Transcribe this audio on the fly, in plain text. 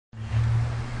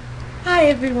Hi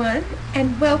everyone,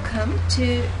 and welcome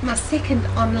to my second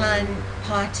online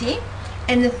party,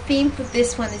 and the theme for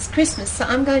this one is Christmas. So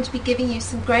I'm going to be giving you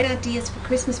some great ideas for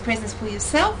Christmas presents for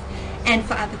yourself and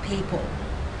for other people.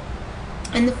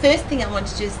 And the first thing I want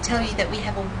to do is tell you that we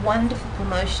have a wonderful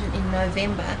promotion in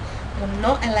November, but I'm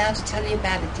not allowed to tell you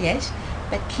about it yet,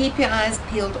 but keep your eyes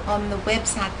peeled on the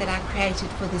website that I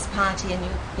created for this party and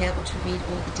you'll be able to read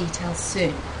all the details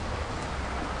soon.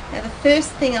 Now the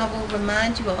first thing I will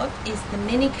remind you of is the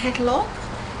mini catalogue.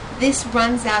 This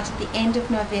runs out at the end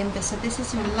of November, so this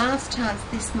is your last chance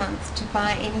this month to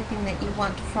buy anything that you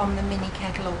want from the mini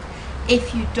catalogue.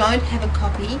 If you don't have a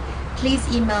copy, please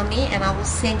email me and I will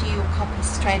send you your copy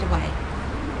straight away.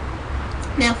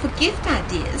 Now for gift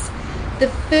ideas, the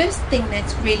first thing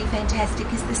that's really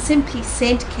fantastic is the Simply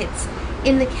Sent kits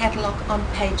in the catalogue on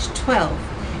page 12.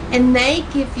 And they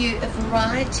give you a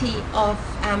variety of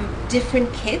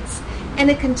different kits, and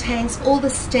it contains all the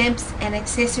stamps and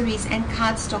accessories and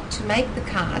cardstock to make the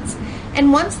cards.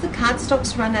 And once the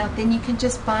cardstocks run out, then you can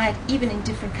just buy it even in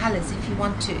different colors if you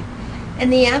want to.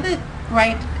 And the other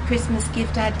great Christmas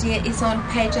gift idea is on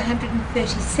page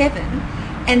 137,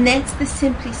 and that's the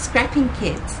Simply Scrapping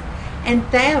kits. And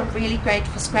they are really great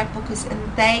for scrapbookers,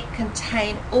 and they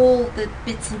contain all the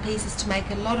bits and pieces to make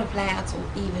a lot of layouts or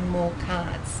even more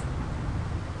cards.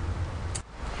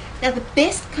 Now the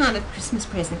best kind of Christmas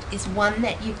present is one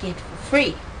that you get for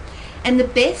free, and the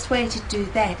best way to do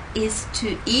that is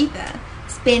to either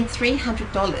spend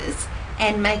 $300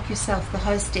 and make yourself the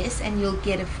hostess and you'll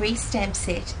get a free stamp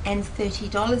set and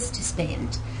 $30 to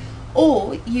spend,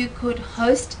 or you could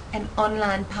host an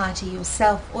online party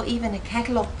yourself or even a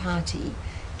catalogue party,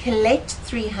 collect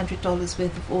 $300 worth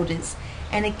of orders,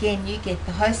 and again you get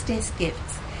the hostess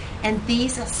gifts. And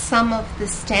these are some of the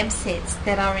stamp sets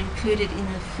that are included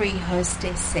in the free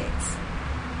hostess sets.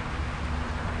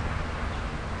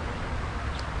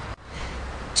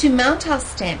 To mount our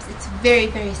stamps, it's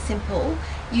very simple.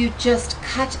 You just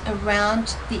cut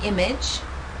around the image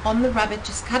on the rubber,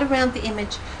 just cut around the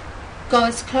image. Go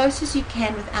as close as you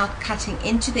can without cutting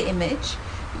into the image,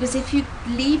 because if you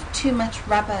leave too much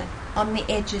rubber on the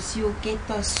edges, you'll get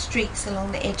those streaks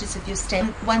along the edges of your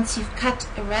stamp. Once you've cut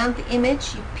around the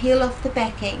image, you peel off the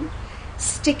backing,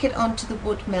 stick it onto the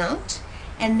wood mount,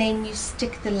 and then you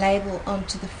stick the label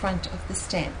onto the front of the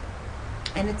stamp.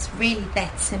 And it's really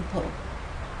that simple.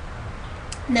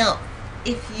 Now,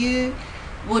 if you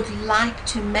would like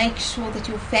to make sure that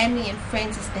your family and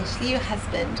friends, especially your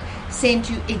husband, send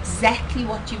you exactly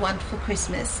what you want for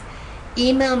Christmas,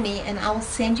 email me and I will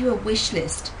send you a wish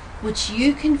list which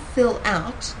you can fill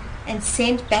out and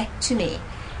send back to me,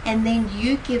 and then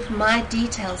you give my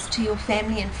details to your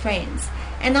family and friends,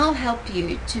 and I'll help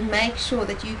you to make sure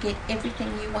that you get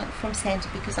everything you want from Santa,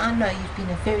 because I know you've been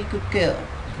a very good girl.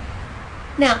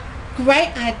 Now,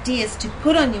 great ideas to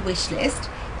put on your wish list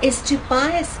is to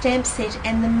buy a stamp set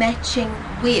and the matching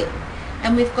wheel.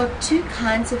 And we've got two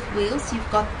kinds of wheels.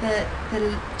 You've got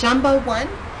the jumbo one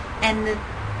and the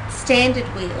standard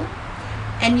wheel,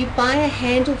 and you buy a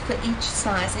handle for each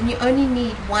size, and you only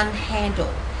need one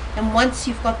handle. And once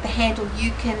you've got the handle,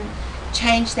 you can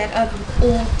change that over with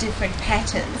all different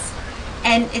patterns,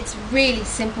 and it's really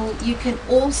simple. You can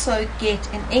also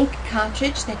get an ink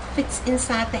cartridge that fits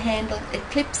inside the handle. It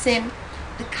clips in,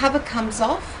 the cover comes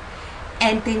off,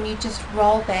 and then you just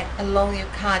roll that along your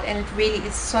card, and it really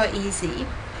is so easy.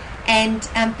 And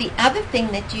the other thing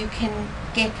that you can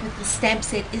get with the stamp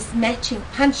set is matching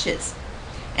punches.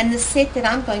 And the set that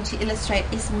I'm going to illustrate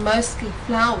is mostly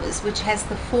flowers, which has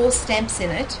the 4 stamps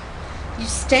in it. You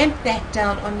stamp that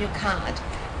down on your card,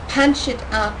 punch it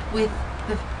out with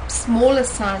the smaller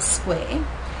size square,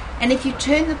 and if you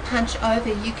turn the punch over,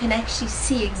 you can actually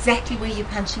see exactly where you're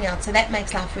punching out, so that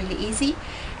makes life really easy.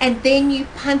 And then you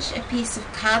punch a piece of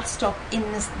cardstock in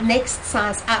the next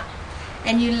size up,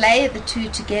 and you layer the two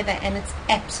together, and it's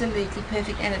absolutely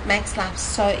perfect, and it makes life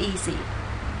so easy.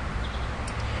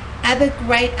 Other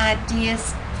great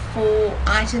ideas for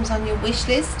items on your wish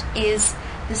list is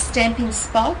the stamping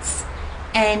spots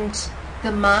and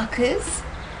the markers,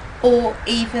 or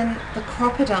even the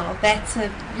crocodile. That's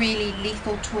a really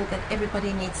lethal tool that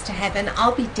everybody needs to have, and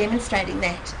I'll be demonstrating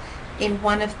that in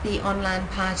one of the online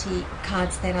party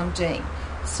cards that I'm doing.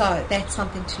 So that's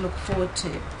something to look forward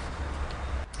to.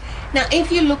 Now,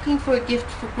 if you're looking for a gift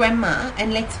for Grandma,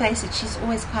 and let's face it, she's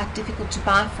always quite difficult to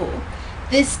buy for,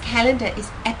 this calendar is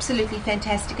absolutely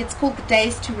fantastic. It's called the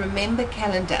Days to Remember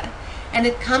calendar, and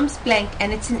it comes blank,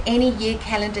 and it's an any year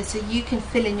calendar, so you can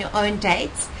fill in your own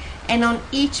dates, and on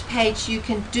each page you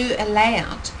can do a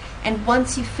layout, and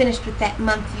once you've finished with that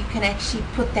month, you can actually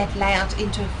put that layout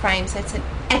into a frame. So it's an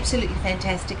absolutely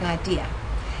fantastic idea.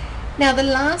 Now the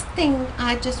last thing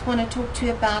I just want to talk to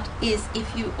you about is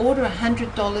if you order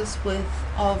 $100 worth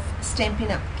of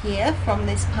Stampin' Up! Gear from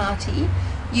this party,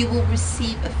 you will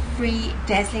receive a free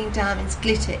Dazzling Diamonds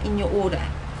glitter in your order.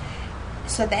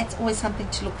 So that's always something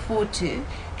to look forward to.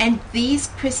 And these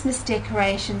Christmas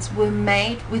decorations were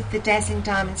made with the Dazzling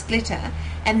Diamonds glitter,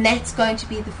 and that's going to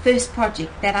be the first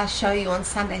project that I'll show you on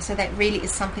Sunday, so that really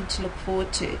is something to look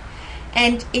forward to.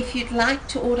 And if you'd like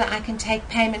to order, I can take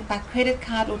payment by credit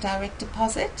card or direct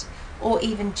deposit, or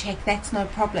even check, that's no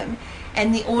problem,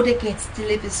 and the order gets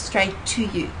delivered straight to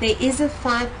you. There is a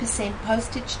 5%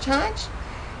 postage charge,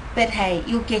 but hey,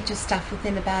 you'll get your stuff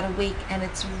within about a week, and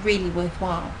it's really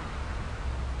worthwhile.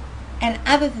 And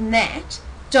other than that,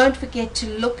 don't forget to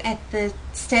look at the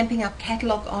Stampin' Up!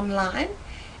 Catalogue online,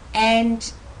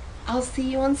 and I'll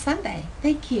see you on Sunday.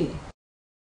 Thank you.